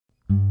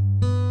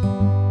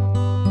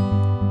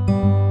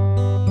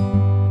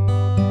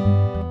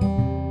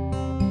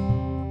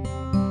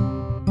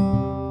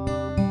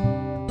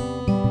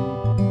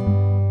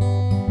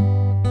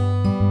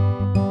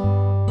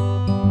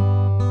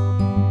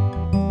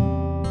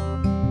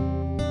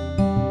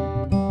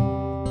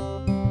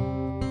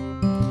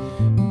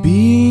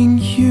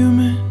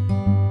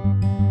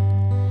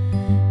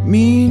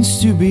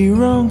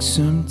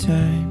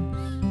sometimes.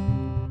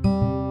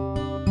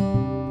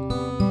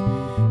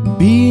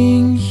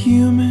 Being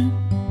human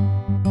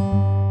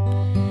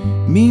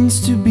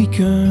means to be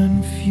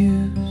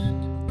confused.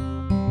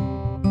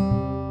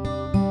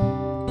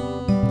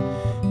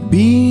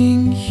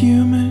 Being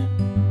human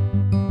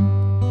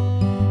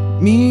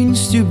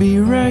means to be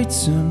right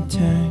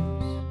sometimes.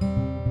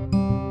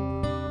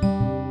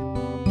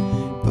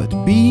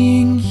 But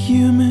being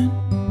human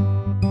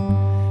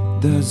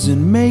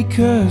doesn't make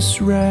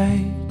us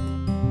right.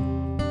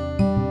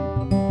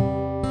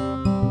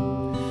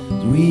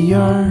 We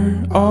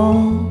are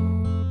all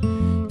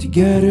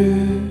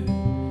together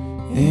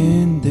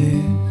in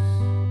this.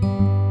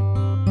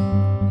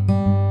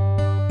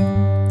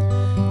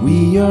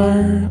 We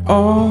are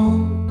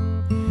all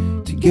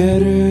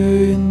together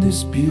in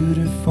this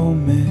beautiful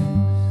mess.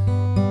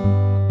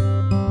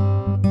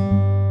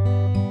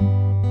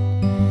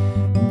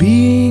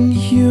 Being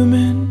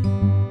human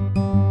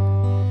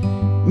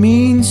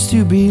means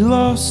to be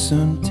lost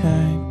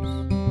sometimes.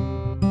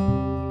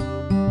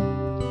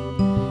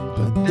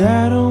 But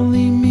that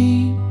only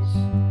means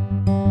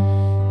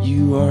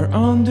you are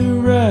on the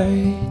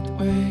right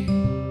way.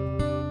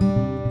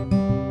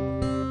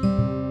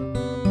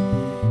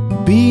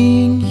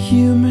 Being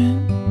human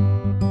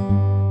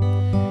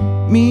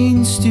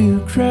means to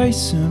cry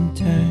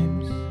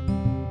sometimes.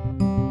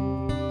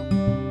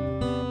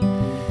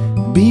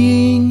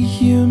 Being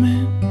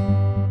human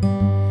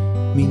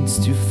means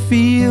to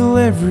feel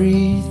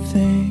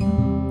everything.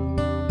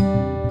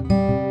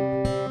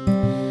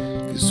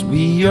 'Cause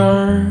we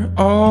are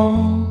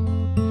all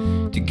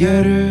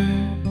together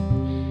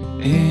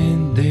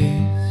in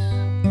this.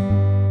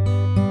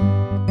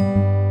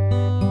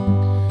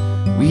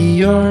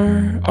 We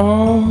are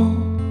all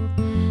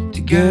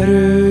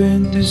together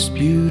in this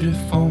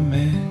beautiful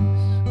mess.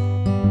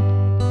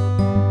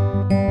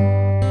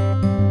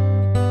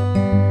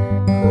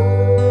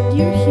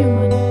 Dear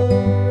human,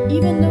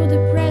 even though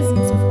the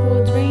presence of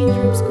cold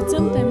raindrops could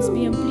sometimes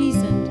be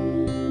unpleasant,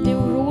 their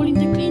role in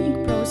the cleaning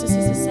process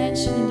is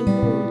essential in the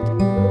world.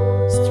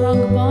 Strong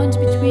bond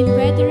between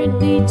weather and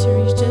nature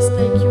is just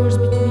like yours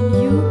between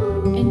you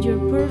and your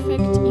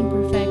perfect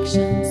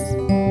imperfections.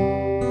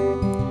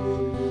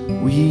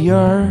 We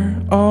are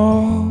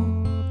all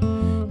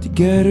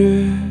together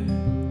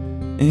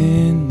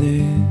in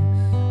this.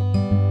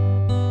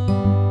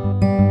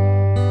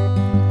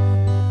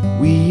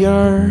 We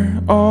are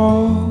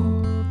all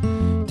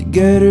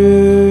together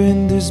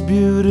in this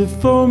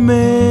beautiful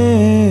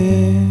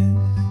mess.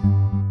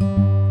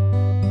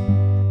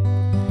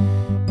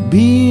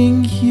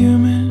 Being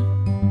human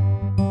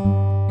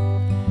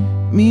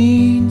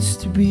means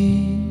to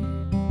be.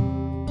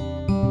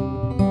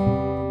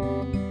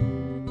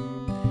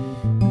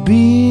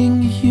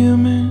 Being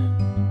human